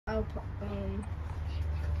video.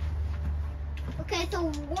 Okay, so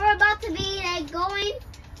we're about to be like going.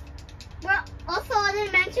 We're also, I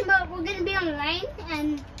didn't mention, but we're gonna be online,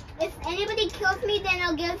 and if anybody kills me, then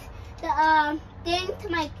I'll give the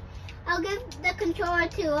I'll give the controller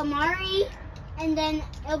to Amari, and then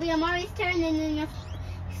it'll be Amari's turn, and then you'll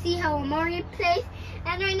see how Amari plays.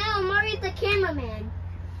 And right now, Amari's the cameraman.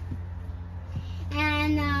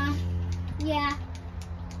 And yeah.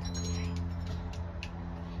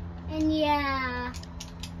 And yeah.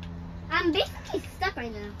 I'm basically stuck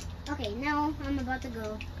right now. Okay, now I'm about to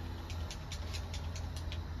go.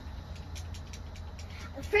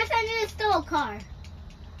 First, I need to steal a car.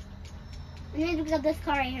 I need to get this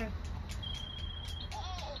car right here.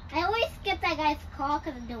 I always skip that guy's call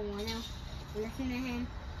because I don't want to listen to him.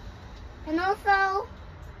 And also,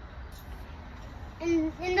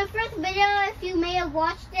 in the first video, if you may have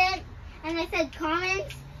watched it, and I said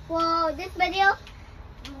comments, well, this video,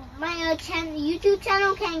 my YouTube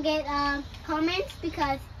channel can't get comments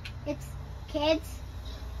because it's kids.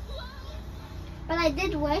 But I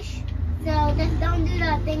did wish, so just don't do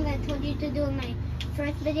that thing that I told you to do in my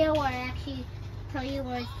first video where I actually tell you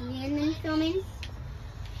where it's Leon filming.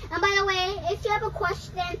 And by the way, if you have a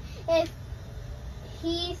question, if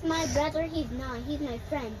he's my brother, he's not. He's my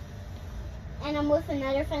friend. And I'm with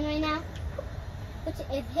another friend right now, which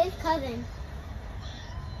is his cousin.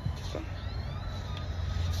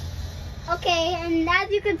 Okay, and as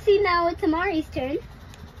you can see now, it's Amari's turn.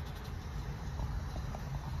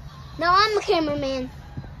 Now I'm the cameraman.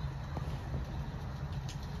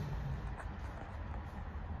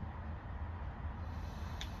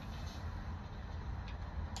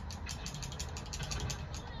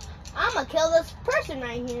 I'm gonna kill this person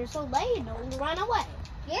right here so they don't run away.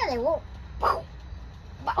 Yeah, they won't.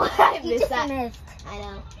 I You missed just that. missed. I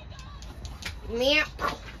know. Meow.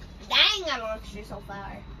 Dang, I launched you so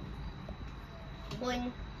far.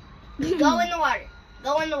 Boing. Go in the water.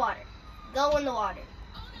 Go in the water. Go in the water.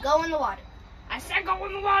 Go in the water. I said go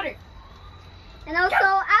in the water. And also,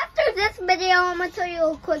 after this video, I'm gonna tell you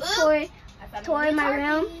a quick tour in my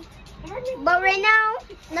room. But right now,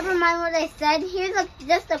 never mind what I said. Here's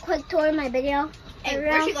just a quick tour of my video. Hey,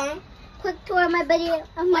 where's she going? Quick tour of my video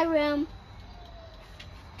of my room.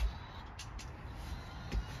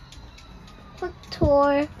 Quick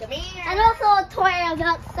tour. Come here. And also a tour of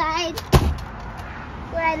outside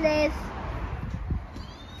where I live.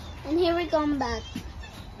 And here we go back.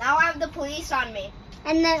 Now I have the police on me.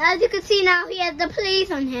 And then as you can see now, he has the police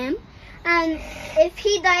on him. And if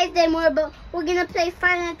he dies, then we're gonna play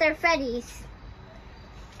Five Nights at Freddy's.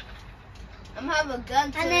 I'm gonna have a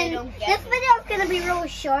gun so And they then don't get this me. video is gonna be real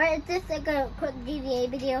short. It's just like a quick GTA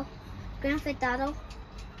video. Grand Theft Auto.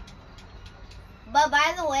 But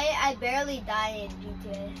by the way, I barely die in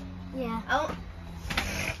GTA. Yeah. Oh,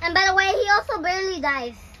 And by the way, he also barely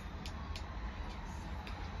dies.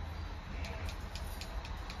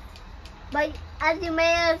 But as you may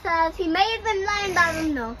have said, he may have been lying, but I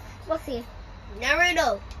don't know. We'll see. never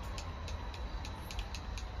know.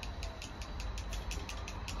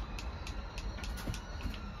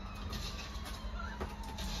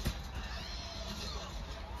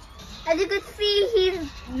 As you can see, he's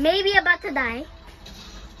maybe about to die.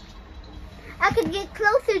 I could get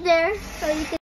closer there so you can